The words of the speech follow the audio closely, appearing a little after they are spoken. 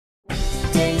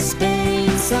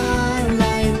Space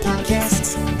Online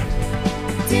Podcast.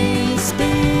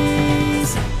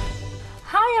 Space.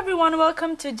 Hi everyone,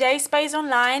 welcome to Day Space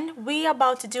Online. We are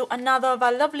about to do another of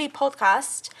our lovely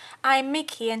podcasts. I'm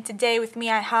Mickey and today with me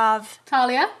I have...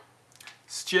 Talia.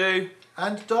 Stu.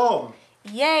 And Dom.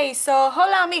 Yay, so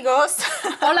hola amigos.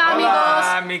 Hola amigos.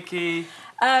 Hola, Mickey.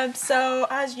 So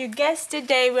as you guessed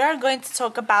today we are going to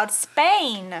talk about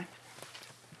Spain.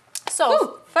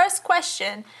 So, first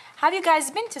question, have you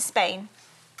guys been to Spain?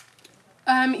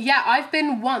 Yeah, I've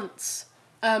been once,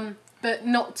 but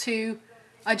not to.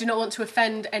 I do not want to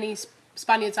offend any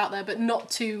Spaniards out there, but not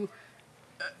to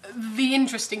the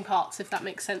interesting parts, if that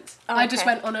makes sense. Oh, I just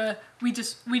okay. went on a. We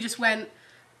just went,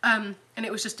 and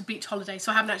it was just a beach holiday.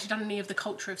 So I haven't actually done any of the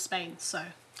culture of Spain. So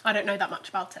I don't know that much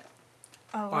about it.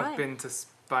 Oh, I've been to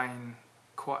Spain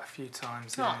quite a few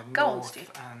times. Oh, Yeah, go on, North Stu.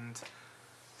 and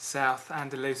South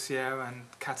Andalusia and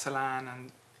Catalan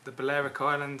and the Balearic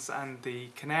Islands and the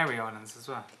Canary Islands as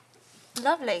well.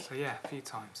 Lovely. So yeah, a few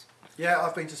times. Yeah,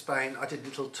 I've been to Spain. I did a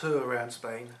little tour around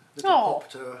Spain. Little Oh. pop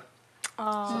tour.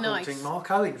 Oh, Nice. Supporting Mark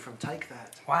Owen from Take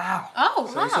That. Wow. Oh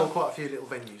So wow. we saw quite a few little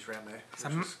venues around there, which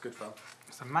Some- was good fun.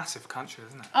 It's a massive country,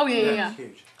 isn't it? Oh yeah. It's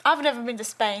huge. I've never been to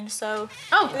Spain, so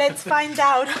Oh. let's find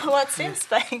out what's in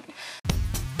Spain.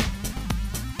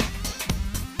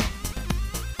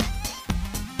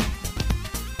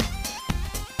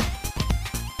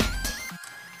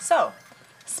 So,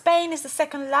 Spain is the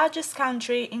second largest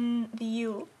country in the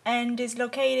EU and is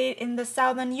located in the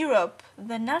southern Europe.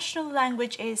 The national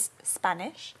language is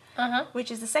Spanish,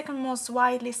 which is the second most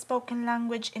widely spoken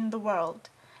language in the world.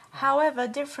 However,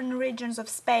 different regions of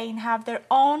Spain have their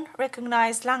own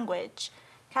recognized language.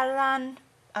 Catalan,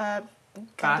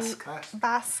 Basque.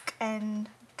 Basque and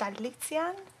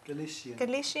Galician. Galician.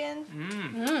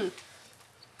 Galician.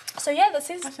 So yeah,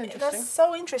 interesting. that's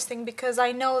so interesting because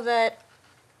I know that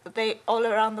they all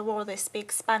around the world they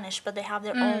speak Spanish, but they have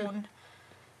their own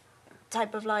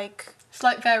type of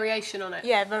Slight variation on it.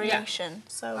 variation. And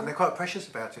So they're quite precious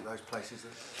about it, those places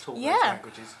that talk Yeah. those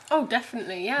languages. Oh,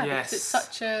 definitely. Yeah. Yes. Because it's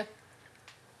such a.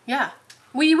 Yeah.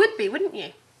 Well, you would be, wouldn't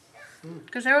you?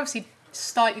 Because they're obviously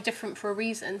slightly different for a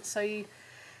reason. So you.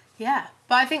 Yeah.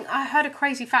 But I think I heard a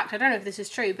crazy fact. I don't know if this is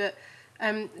true, but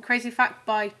crazy fact: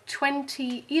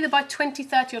 either by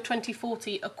 2030 or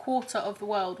 2040, a quarter of the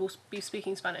world will be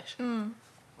speaking Spanish.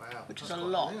 Wow. Which is that's a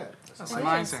quite- lot. Yeah, That's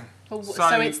amazing. Well,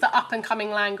 so it's the up and coming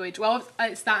language. Well,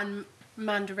 it's that and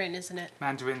Mandarin, isn't it?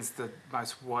 Mandarin's the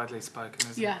most widely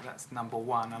spoken, isn't Yeah. it? That's number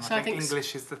one. And So I I think think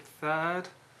English is the third.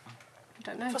 I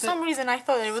don't know. for but- some reason I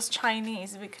thought it was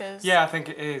Chinese because Yeah, I think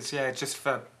it is. Yeah, just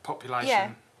for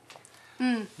population.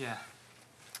 Yeah.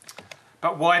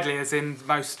 But widely, as in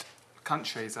most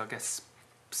countries, I guess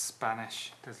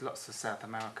Spanish. There's lots of South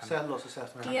American. Lots of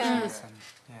South American. Yeah. countries, and,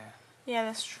 yeah. yeah,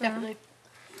 that's true. Definitely.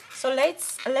 So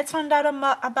let's find out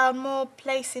about more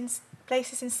places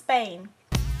in Spain.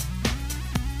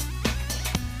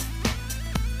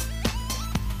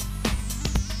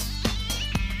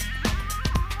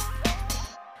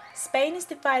 Spain is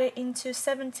divided into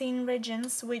 17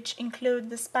 regions, which include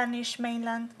the Spanish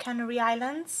mainland Canary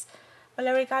Islands,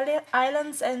 Balearic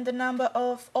Islands, and a number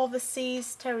of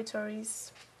overseas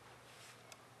territories.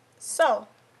 So,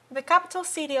 the capital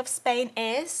city of Spain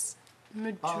is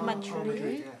Madrid.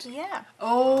 Madrid, yeah. yeah.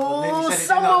 Oh, nearly said it,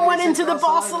 someone didn't I? went Nearly into said the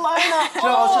Barcelona. Do you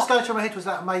know, I was just going through my head was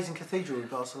that amazing cathedral in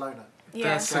Barcelona.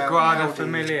 Yeah. The Sagrada Yeah.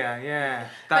 Familia, yeah.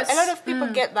 But That's, a lot of people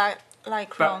get that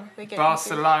wrong. They but get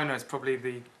Barcelona is probably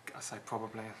the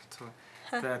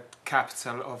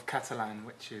capital of Catalan,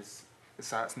 which is,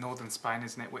 so it's northern Spain,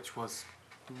 isn't it? Which was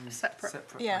Separate.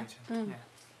 separate Yeah. region. Yeah.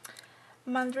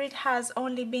 Madrid has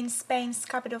only been Spain's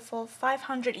capital for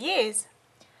 500 years.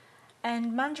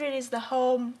 And Madrid is the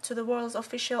home to the world's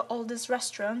official oldest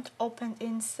restaurant, opened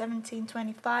in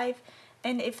 1725.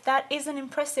 And if that isn't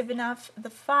impressive enough,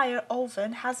 the fire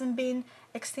oven hasn't been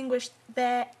extinguished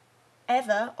there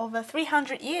ever over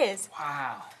 300 years.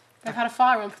 Wow. They've had a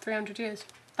fire on for 300 years.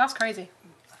 That's crazy.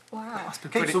 Wow. Must be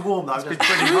Keeps pretty, it warm though, must be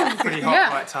doesn't it? pretty hot,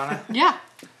 Yeah. right, Tana? Yeah.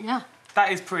 Yeah.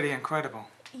 That is pretty incredible.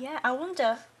 Yeah, I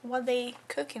wonder what they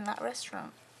cook in that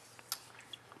restaurant.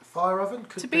 Fire oven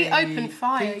could To be open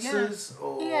fire, pizzas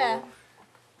or Yeah.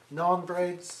 naan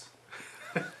breads.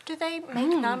 Do they make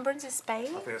naan breads in Spain?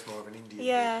 I think that's more of an Indian.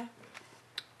 Yeah.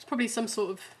 It's probably some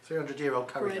sort of. 300-year-old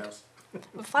curry Bread. house.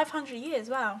 Well, 500 years,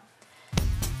 wow.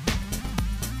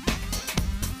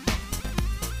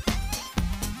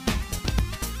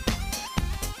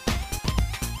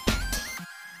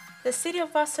 The city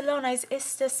of Barcelona is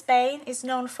East Spain is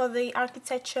known for the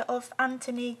architecture of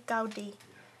Antoni Gaudí.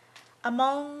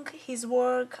 Among his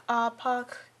work are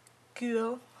Park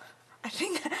Güell,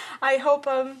 I hope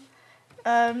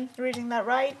I'm reading that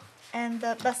right. And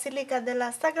the Basilica de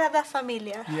la Sagrada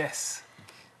Familia. Yes.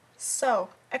 So,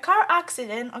 a car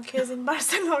accident occurs in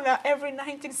Barcelona every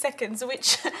 19 seconds,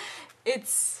 which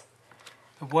it's...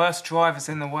 The worst drivers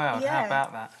in the world. How Yeah.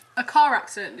 about that? A car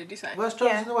accident, did you say? Worst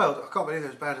drivers Yeah. in the world. I can't believe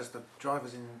they're as bad as the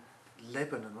drivers in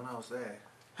Lebanon when I was there.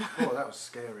 Oh, that was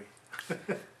scary.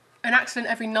 An accident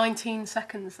every 19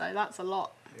 seconds, though. That's a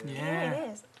lot. Yeah,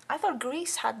 it is. I thought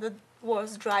Greece had the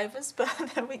worst drivers, but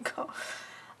there we go.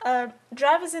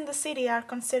 Drivers in the city are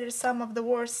considered some of the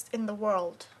worst in the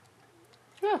world.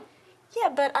 Yeah. Yeah,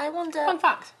 but I wonder... Fun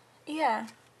fact. Yeah.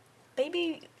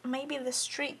 Maybe the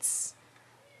streets...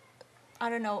 I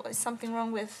don't know, is something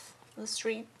wrong with the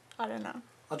street? I don't know.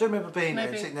 I do remember being there,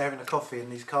 Maybe. sitting there having a coffee,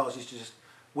 and these cars used to just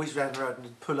whiz round the road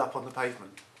and pull up on the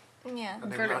pavement, Yeah. and then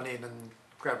Brilliant. run in and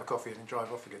grab a coffee and then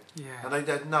drive off again. Yeah. And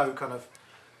they had no kind of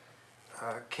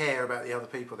care about the other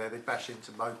people there. They'd bash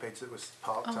into mopeds that was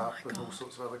parked Oh up my and all God.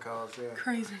 sorts of other cars. Yeah.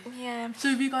 Crazy. Yeah. So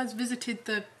have you guys visited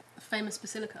the famous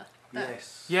basilica? there?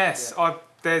 Yes. Yes, Yeah.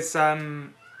 there's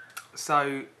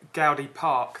so Gaudi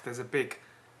Park. There's a big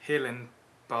hill in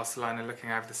Barcelona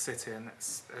looking over the city, and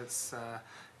it's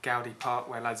Gaudi Park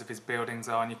where loads of his buildings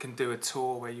are, and you can do a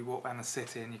tour where you walk around the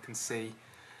city and you can see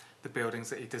the buildings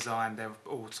that he designed. They're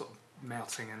all sort of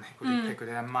melting and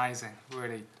higgledy-piggledy. Amazing,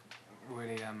 really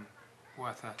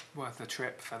worth a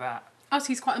trip for that. Oh, so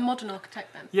he's quite a modern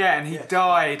architect then? Yeah, and he Yes.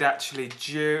 died actually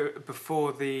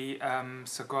before the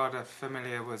Sagrada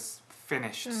Familia was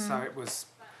finished. So it was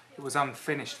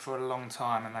unfinished for a long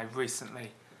time, and they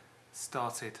recently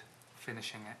started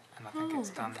finishing it, and I think it's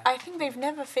done. I think they've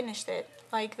never finished it.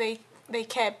 Like, they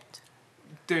kept...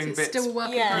 Doing It's bits. still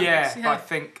working Yeah. progress, Yeah, I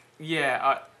think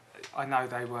I know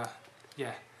they were.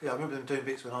 Yeah, Yeah, I remember them doing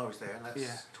bits when I was there, and that's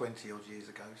Yeah. 20 odd years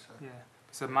ago. So. yeah.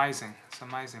 It's amazing. It's an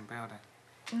amazing building.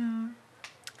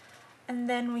 And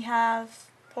then we have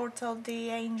Portal de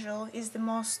Angel is the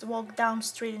most walked down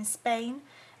street in Spain,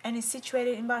 and is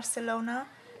situated in Barcelona.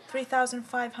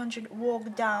 3,500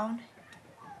 walk down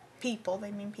people,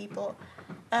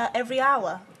 every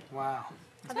hour. Wow.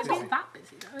 It's not that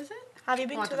busy though, is it? Have you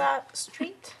been I to don't know. that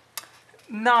street?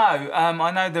 No,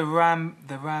 I know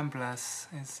the Ramblas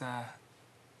is a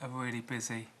really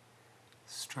busy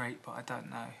street, but I don't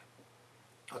know.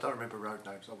 I don't remember road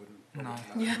names. I wouldn't. No.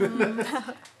 know.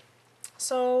 Yeah.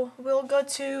 So we'll go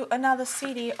to another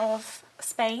city of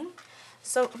Spain.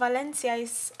 So Valencia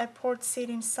is a port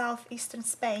city in southeastern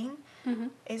Spain.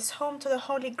 It's home to the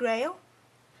Holy Grail.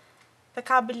 The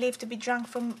cup believed to be drunk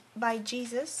by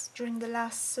Jesus during the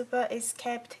Last Supper is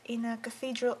kept in a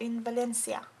cathedral in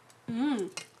Valencia.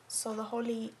 So the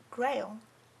Holy Grail.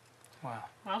 Wow.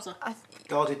 Wowza.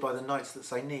 Guarded by the knights that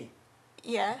say knee.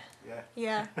 Yeah, Yeah.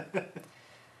 yeah.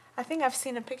 I think I've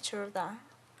seen a picture of that.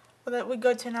 Well, then we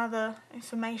go to another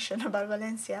information about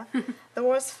Valencia. The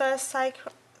world's first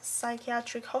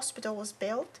psychiatric hospital was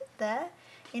built there.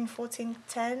 In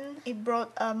 1410, it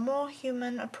brought a more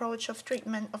human approach of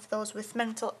treatment of those with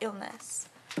mental illness.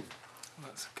 Well,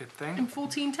 that's a good In thing.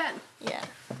 1410? Yeah.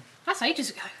 That's ages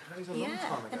ago. That was a long Yeah,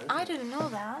 time ago. and isn't I it? didn't know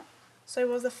that. So it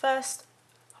was the first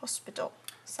hospital.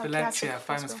 Valencia, psychiatric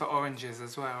famous hospital. for oranges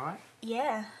as well, right?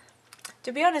 Yeah.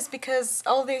 To be honest, because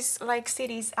all these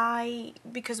cities,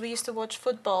 because we used to watch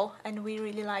football and we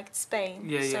really liked Spain.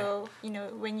 Yeah, yeah. So,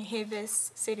 when you hear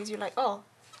these cities, you're like, oh,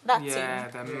 that Yeah,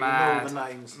 team. they're Yeah, you know mad. all the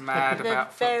names. Mad They're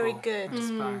about very football good. in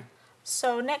Spain.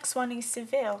 So next one is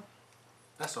Seville.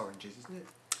 That's oranges, isn't it?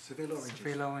 Seville oranges.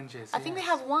 Seville oranges. I think they yes.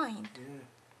 have wine. Yeah.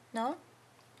 No?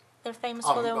 They're famous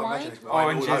I for their imagine wine. it's wine all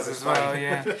Oranges over as well,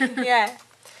 Spain. yeah. Yeah.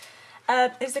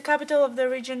 It's the capital of the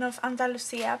region of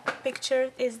Andalusia.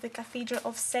 Pictured is the Cathedral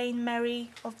of Saint Mary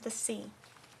of the Sea.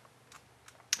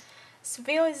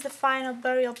 Seville is the final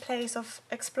burial place of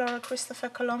explorer Christopher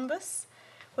Columbus,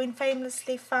 who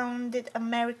famously founded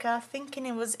America thinking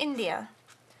it was India.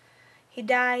 He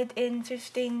died in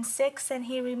 1506, and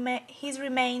his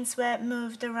remains were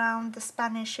moved around the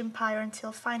Spanish Empire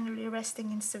until finally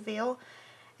resting in Seville,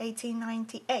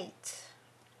 1898.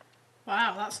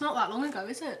 Wow, that's not that long ago,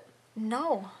 is it?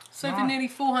 No, So for No. nearly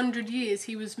 400 years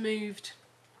he was moved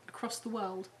across the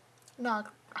world. no,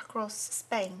 across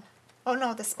Spain. Oh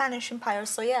no, the Spanish Empire.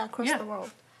 So yeah, across Yeah. the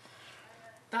world.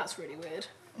 That's really weird.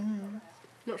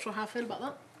 Not sure how I feel about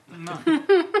that. No.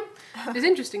 It's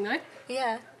interesting though.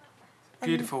 Yeah.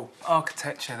 Beautiful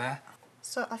architecture there.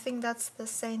 So I think that's the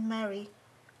Saint Mary.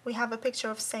 We have a picture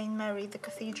of Saint Mary, the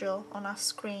cathedral, on our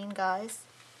screen, guys.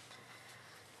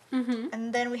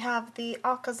 And then we have the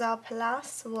Alcazar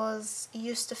Palace, was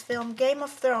used to film Game of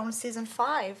Thrones season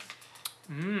 5.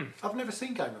 I've never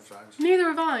seen Game of Thrones. Neither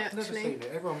have I, I've never actually. seen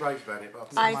it. Everyone raves about it, but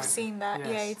I've never I've seen seen that. Yes.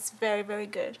 Yeah, it's very, very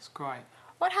good. It's great.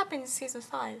 What happened in season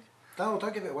 5? it. No,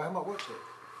 don't give it away. I might watch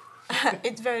it.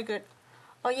 It's very good.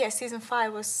 Oh yeah, season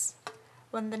 5 was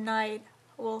when the Night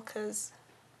Walkers.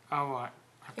 Oh, right.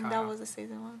 I think that was the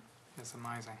season 1. It's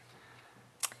amazing.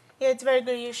 Yeah, it's very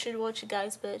good. You should watch it,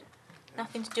 guys. But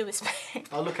nothing to do with Spain.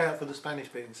 I'll look out for the Spanish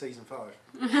bit in season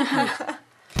 5.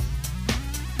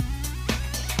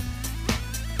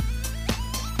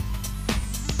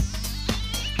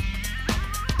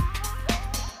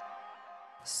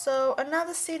 So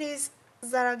another city is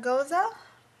Zaragoza.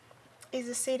 Is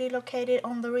a city located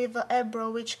on the river Ebro,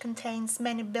 which contains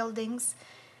many buildings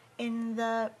in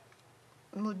the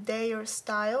Mudéjar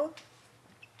style.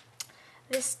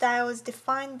 This style is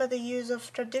defined by the use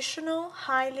of traditional,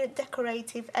 highly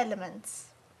decorative elements.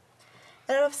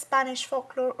 A lot of Spanish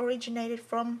folklore originated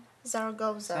from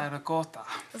Zaragoza. Zaragoza.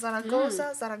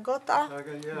 Zaragoza, Zaragoza.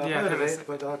 Yeah, I've Yeah, heard of there's- it,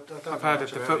 but I don't know I've heard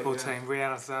much of the about football it, yeah. team,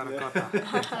 Real Zaragoza.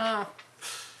 Ah,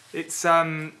 It's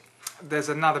there's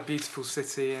another beautiful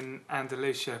city in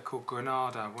Andalusia called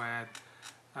Granada where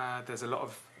there's a lot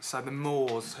of the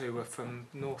Moors who were from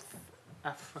North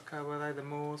Africa, were they the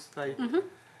Moors?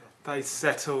 They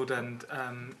settled and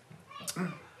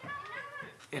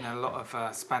in a lot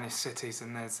of Spanish cities,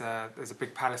 and there's a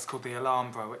big palace called the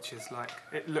Alhambra, which is like,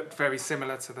 it looked very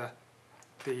similar to the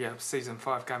season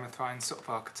 5 Game of Thrones sort of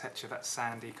architecture, that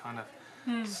sandy kind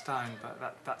of stone,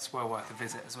 but that's well worth a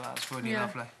visit as well. It's really Yeah.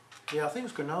 lovely. Yeah, I think it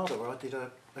was Granada where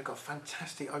they got a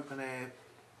fantastic open air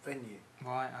venue.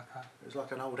 Right, okay. It was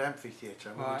like an old amphitheatre,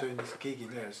 and we were Right. doing this gig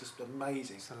in there. It's just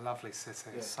amazing. It's a lovely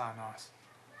city. It's so nice.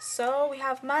 So we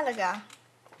have Malaga.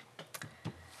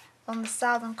 On the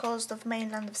southern coast of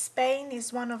mainland of Spain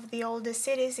is one of the oldest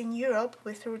cities in Europe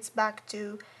with roots back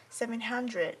to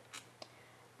 700.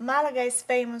 Malaga is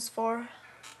famous for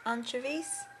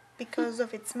anchovies because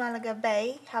of its Malaga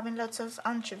Bay having lots of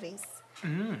anchovies.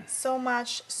 So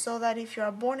much so that if you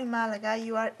are born in Malaga,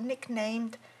 you are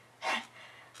nicknamed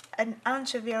an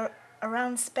anchovy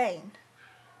around Spain.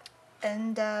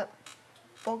 And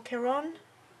boquerón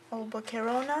or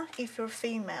boquerona if you're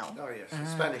female. Oh yes, the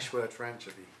Spanish word for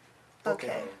anchovy.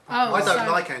 Okay. Oh, I don't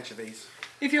so like anchovies.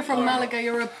 if you're from Malaga,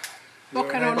 you're a You're an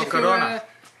boquerona if you're Boquerona.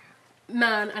 a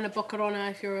man, and a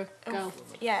boquerona if you're a girl.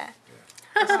 Yeah.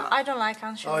 I don't like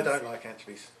anchovies. I don't like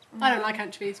anchovies. I don't like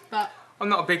anchovies, but I'm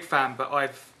not a big fan, but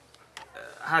I've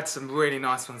had some really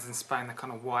nice ones in Spain. The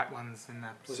kind of white ones in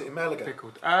there. Was it in Malaga?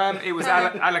 Pickled. It was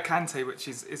Alicante, which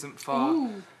isn't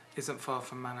far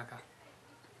from Malaga.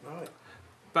 Right.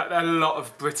 But a lot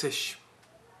of British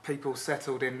people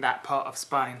settled in that part of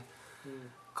Spain.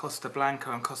 Costa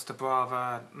Blanca and Costa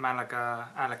Brava, Malaga,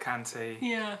 Alicante.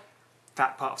 yeah,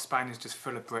 That part of Spain is just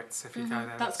full of Brits if you go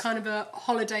there. that's kind of a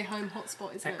holiday home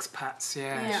hotspot, isn't it? expats,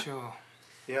 yeah, Yeah. sure.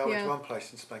 Yeah, I went Yeah. to one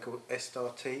place in Spain called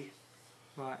SRT,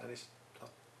 Right. and it's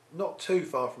not too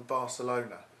far from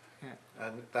Barcelona. Yeah.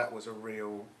 And that was a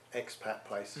real expat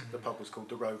place. The pub was called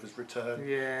the Rovers Return.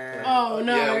 Yeah. Oh,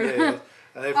 no. Yeah.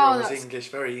 And everyone was that's English,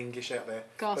 very English out there.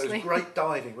 But it ghastly. was great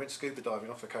diving. Went scuba diving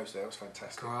off the coast there. It was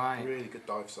fantastic. Great. Really good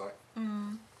dive site.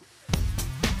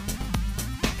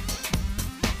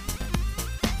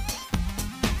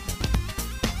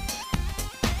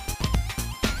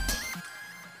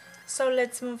 So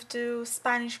let's move to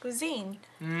Spanish cuisine.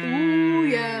 Ooh,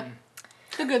 yeah,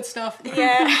 the good stuff.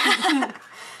 Yeah.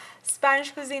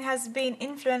 Spanish cuisine has been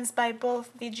influenced by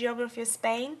both the geography of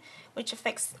Spain, which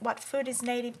affects what food is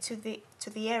native to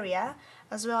the area,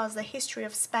 as well as the history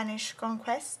of Spanish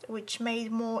conquest, which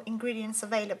made more ingredients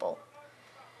available.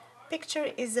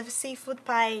 Picture is of seafood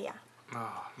paella.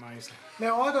 Oh, amazing.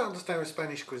 Now, I don't understand with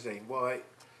Spanish cuisine why,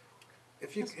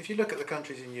 if you look at the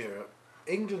countries in Europe,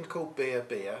 England called beer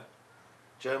beer,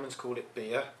 Germans call it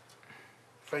beer,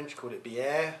 French call it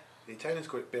bière, the Italians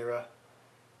call it birra,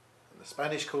 and the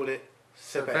Spanish call it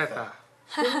cerveza.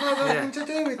 It doesn't have anything to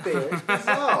do with beer. It's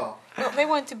bizarre. Well, they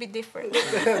want to be different.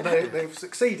 They're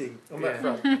succeeding on that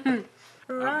front.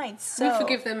 Right, so... We'll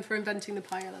forgive them for inventing the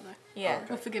paella, though. Yeah, Okay.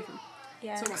 We'll forgive them.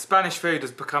 yeah. It's all right. Spanish food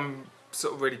has become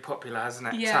sort of really popular, hasn't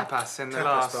it? Yeah. Tapas in the Tapas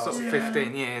last bars, sort of yeah.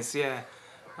 15 years, yeah.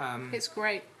 It's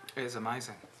great. It is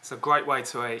amazing. It's a great way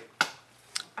to eat.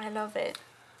 I love it.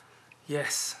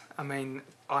 Yes, I mean,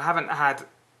 I haven't had...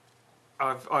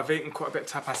 I've eaten quite a bit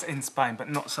of tapas in Spain, but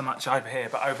not so much over here.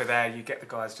 But over there, you get the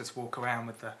guys just walk around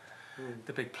with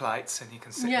the big plates, and you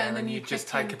can sit Yeah, there and then you you just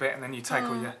pick take in. a bit, and then you take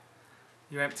all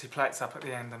your empty plates up at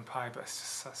the end and pay. But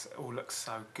it all looks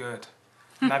so good.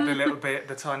 And have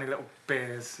the tiny little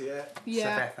beers. Yeah.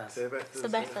 Yeah. Cervezas. Cervezas, So yeah.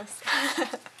 breakfast.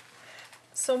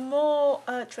 So more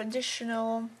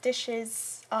traditional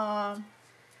dishes are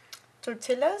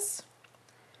tortillas,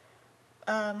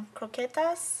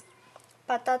 croquetas,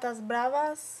 patatas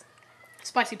bravas,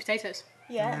 Spicy potatoes.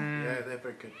 yeah, Yeah, they're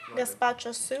very good. Like them.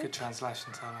 gazpacho soup, Good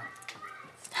translation, Tyler.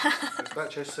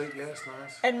 Gazpacho soup, yeah, it's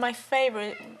nice. and my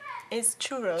favorite is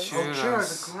churros. Churros. Oh,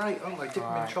 churros are great, aren't they? Dip them in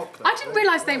Right. chocolate. I didn't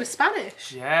realise they were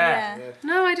Spanish. Yeah. Yeah.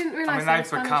 No, I didn't I realise mean, they were they've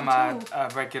Spanish become at all.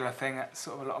 a regular thing at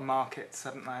sort of a lot of markets,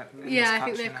 haven't they? in Yeah, this I think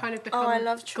country they've now. kind of become I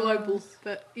love global. churros.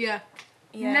 But yeah,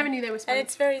 Yeah. never knew they were And Spanish.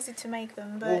 it's very easy to make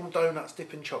them, but Warm donuts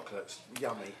dipped in chocolates,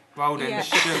 yummy. Rolled in Yeah.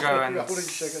 sugar and Rolled in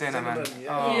sugar, cinnamon. cinnamon,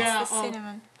 yeah. Oh, yes, Yeah, the oh.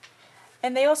 cinnamon.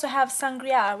 And they also have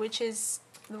sangria, which is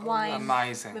the wine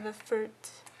amazing. with a fruit.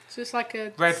 So it's like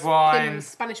a Red wine. Pims,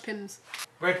 Spanish Pims.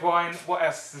 Red wine. What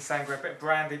else is in sangria? A bit of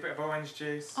brandy, bit of orange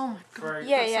juice. Oh my god, Fruit.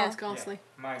 Yeah, that yeah. sounds ghastly.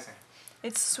 Amazing.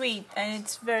 It's sweet and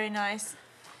it's very nice.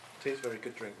 It is a very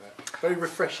good drink, that. Very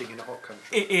refreshing in a hot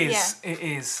country. It is. It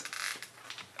is.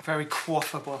 Very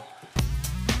quaffable.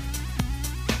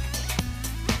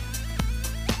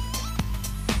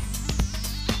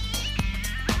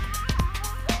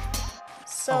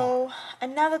 So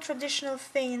another traditional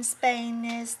thing in Spain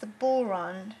is the bull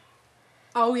run.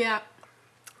 Oh yeah,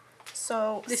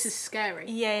 So this is scary.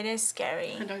 yeah, it is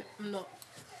scary. I'm not.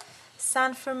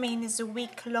 San Fermin is a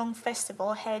week-long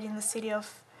festival held in the city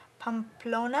of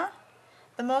Pamplona.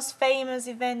 The most famous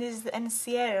event is the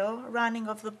Encierro, running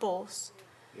of the bulls.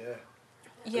 Yeah.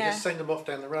 They Yeah, just send them off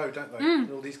down the road, don't they?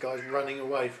 And all these guys running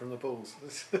away from the bulls.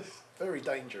 It's very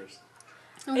dangerous.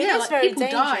 Oh, It yeah, is like very people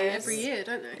die dangerous. every year,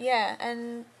 don't they? yeah,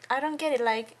 and I don't get it.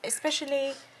 Like,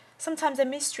 especially sometimes they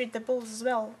mistreat the bulls as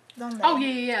well, don't they? Oh yeah,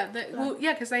 yeah, yeah. Well,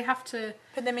 yeah, because they have to.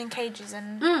 Put them in cages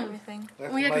and Mm. everything.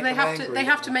 Well, yeah, because they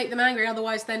have to make them angry,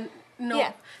 otherwise then not.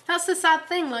 Yeah. That's the sad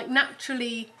thing. Like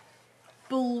naturally,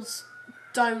 bulls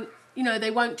don't. You know,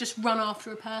 they won't just run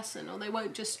after a person or they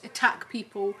won't just attack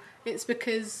people. It's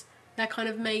because they're kind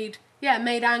of made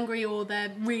angry, or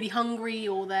they're really hungry,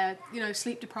 or they're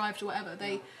sleep deprived or whatever.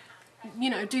 They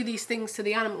do these things to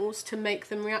the animals to make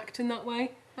them react in that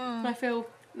way. And I feel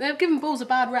they've given bulls a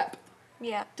bad rep.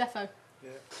 Yeah. Defo. Yeah.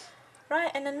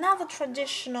 Right, and another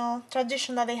tradition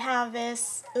that they have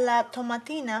is La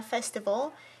Tomatina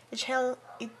Festival.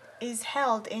 It is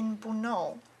held in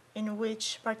Bunol, in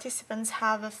which participants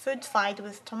have a food fight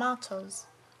with tomatoes.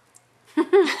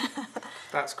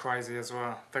 That's crazy as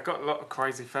well. They've got a lot of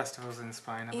crazy festivals in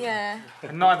Spain, haven't Yeah, they?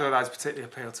 And neither of those particularly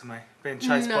appeal to me. Being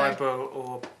chased No. by a bull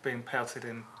or being pelted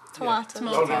in. tomatoes.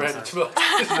 Tomatoes. Rolling around in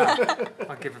tomatoes.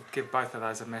 I'll give both of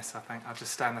those a miss, I think. I'll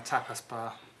just stay in the tapas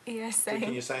bar. Yeah, Drinking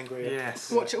same. your sangria.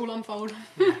 Yes. Watch it all unfold.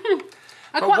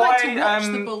 I But quite like to why, watch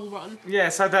the bull run. Yeah,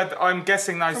 so I'm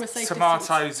guessing From a those safe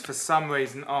tomatoes for some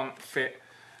reason aren't fit.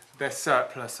 They're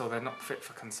surplus or they're not fit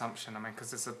for consumption. I mean,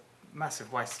 because it's a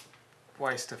massive waste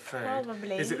of food.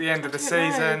 Probably. Is it the end of the I don't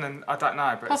know. season? And I don't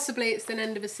know, but Possibly it's the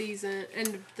end of a season, end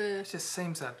of the it just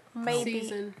seems a Maybe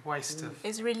season. waste of.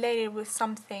 it's related with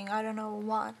something. I don't know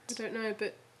what. I don't know,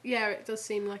 but yeah, it does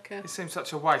seem like a. It seems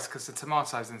such a waste because the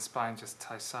tomatoes in Spain just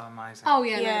taste so amazing. Oh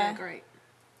yeah, no, Yeah. they're great.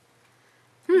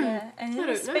 Yeah, and I in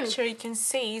this don't know. picture you can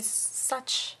see it's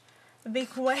such a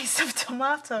big waste of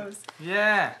tomatoes.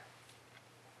 Yeah.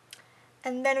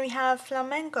 And then we have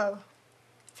flamenco.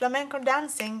 Flamenco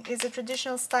dancing is a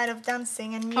traditional style of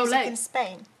dancing and music Olé. in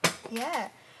Spain. Yeah.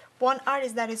 One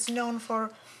artist that is known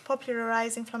for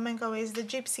popularizing flamenco is the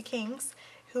Gypsy Kings,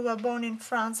 who were born in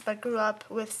France but grew up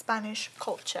with Spanish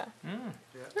culture.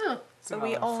 Oh, So Good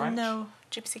we old all French. know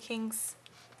Gypsy Kings.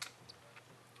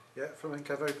 Yeah,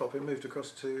 flamenco, very popular. Moved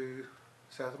across to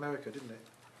South America, didn't it?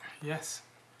 Yes.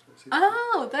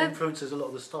 they're Influences a lot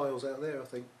of the styles out there, I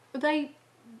think. they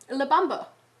La Bamba.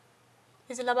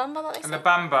 Is it La Bamba that I And said? the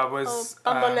Bamba was.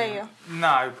 Oh, Bamboleo.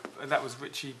 No, that was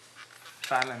Richie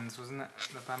Valens, wasn't it?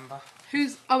 The Bamba.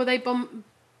 Who's are they bum?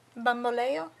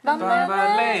 Bamboleo?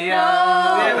 Bamboleo.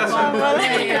 Yeah, that's what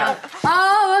Bamboleo.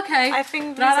 Oh, okay. I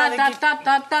think these Da are da the da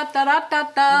da da da da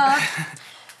da da.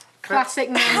 Classic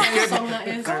Nando song that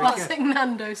is. Classic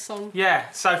Nando song. Yeah,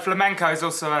 so flamenco is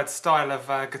also a style of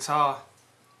guitar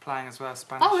playing as well.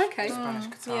 Spanish. Oh, okay. Spanish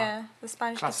guitar. Yeah, the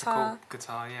Spanish Classical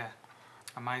guitar. yeah.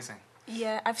 Amazing.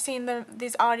 Yeah, I've seen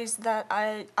these artists that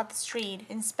are at the street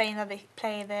in Spain that they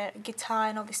play their guitar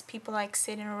and all these people like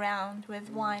sitting around with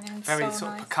wine and it's Very so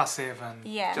sort nice. of percussive and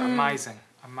Yeah. just amazing.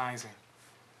 Amazing.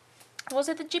 Was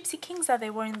it the Gypsy Kings that they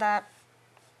were in that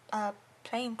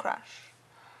plane crash?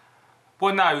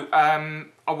 Well, no.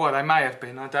 Well, they may have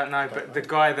been. I don't know. But the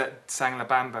guy that sang La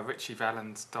Bamba, Richie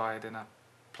Valens, died in a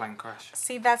plane crash,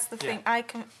 See, that's the Yeah. thing.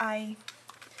 I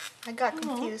got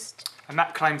confused. and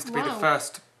that claims to be the Wow.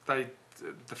 first. They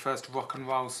the first rock and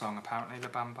roll song, apparently, La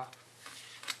Bamba.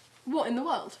 What in the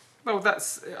world? Well,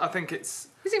 that's. I think it's.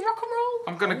 Is it rock and roll?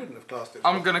 I'm I gonna. wouldn't have classed it as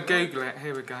I'm rock gonna and roll. Google it.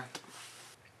 Here we go.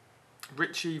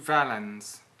 Richie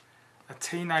Valens, a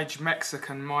teenage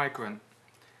Mexican migrant,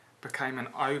 became an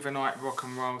overnight rock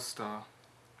and roll star.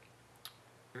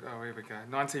 Oh, here we go.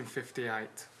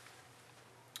 1958.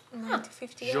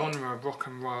 1958. Genre rock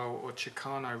and roll or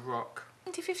Chicano rock.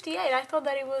 1958. I thought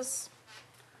that it was.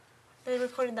 They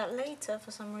recorded that later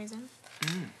for some reason.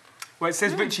 Well, it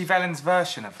says Richie Valens'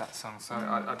 version of that song, so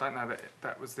I don't know that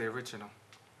that was the original.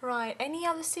 Right. Any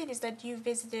other cities that you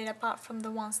visited apart from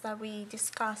the ones that we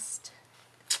discussed?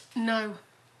 No.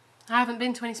 I haven't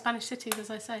been to any Spanish cities, as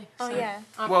I say. Oh, so yeah.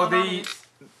 Well, I'm out of it.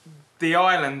 the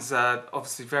islands are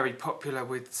obviously very popular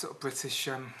with sort of British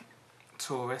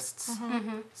tourists.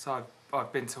 So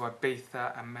I've been to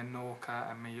Ibiza and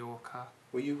Menorca and Mallorca.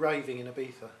 Were you raving in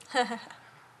Ibiza?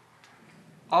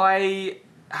 I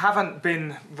haven't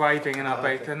been raving in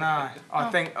Ibiza, okay. no. I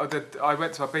think I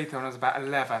went to Ibiza when I was about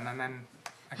 11 and then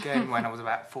again when I was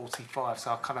about 45,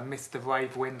 so I kind of missed the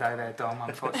rave window there, Dom,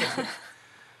 unfortunately.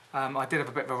 I did have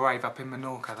a bit of a rave up in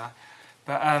Menorca though.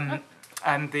 But,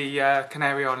 and the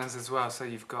Canary Islands as well, so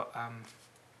you've got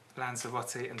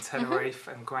Lanzarote and Tenerife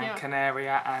and Gran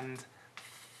Canaria and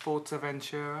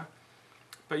Fuerteventura.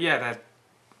 But yeah,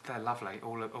 they're lovely,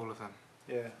 all of them.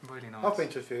 Yeah. Really nice. I've been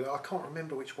to a few. I can't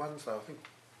remember which ones though. I think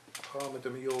Palma de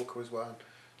Mallorca was one.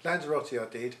 Lanzarote I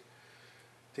did.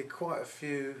 Did quite a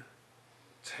few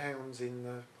towns in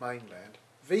the mainland.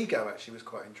 Vigo actually was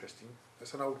quite interesting.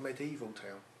 It's an old medieval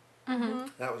town.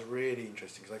 That was really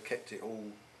interesting because they kept it all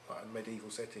like a medieval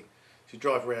setting. So you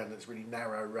drive around and it's really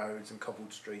narrow roads and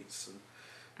cobbled streets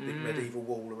and big medieval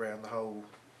wall around the whole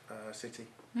city.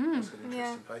 That's an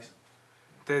interesting place.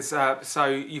 There's so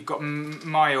you've got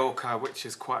Mallorca, which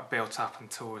is quite built up and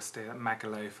touristy. At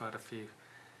Magaluf, I had a few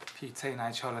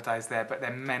teenage holidays there. But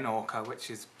then Menorca, which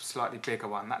is a slightly bigger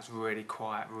one, that's really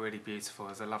quiet, really beautiful.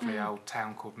 There's a lovely old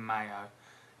town called Mayo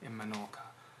in Menorca,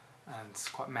 and it's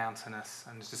quite mountainous.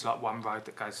 And there's just like one road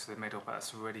that goes through the middle, but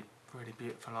it's a really, really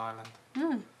beautiful island.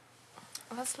 Oh,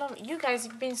 that's lovely. You guys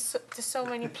have been to so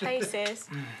many places.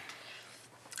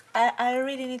 I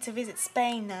really need to visit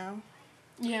Spain now.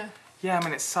 Yeah. Yeah, I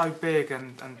mean it's so big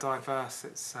and diverse.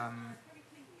 It's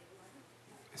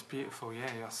beautiful. Yeah,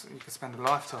 you could spend a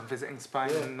lifetime visiting Spain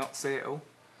and not see it all.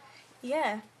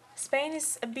 Yeah, Spain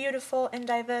is a beautiful and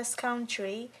diverse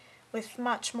country with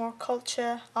much more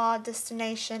culture, art,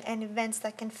 destination and events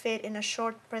that can fit in a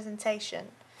short presentation.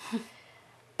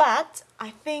 But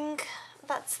I think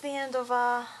that's the end of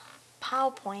our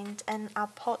PowerPoint and our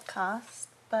podcast.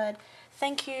 But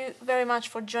thank you very much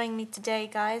for joining me today,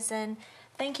 guys, and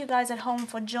thank you guys at home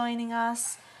for joining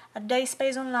us at Day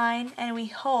Space Online, and we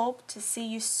hope to see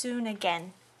you soon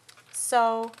again.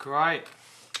 So, Great.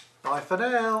 Bye for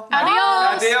now.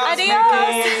 Adios! Adios,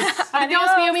 Mickey. Adios,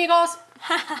 mi amigos!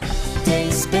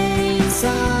 Day Space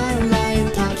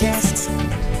Online Podcast.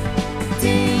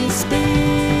 Day Space.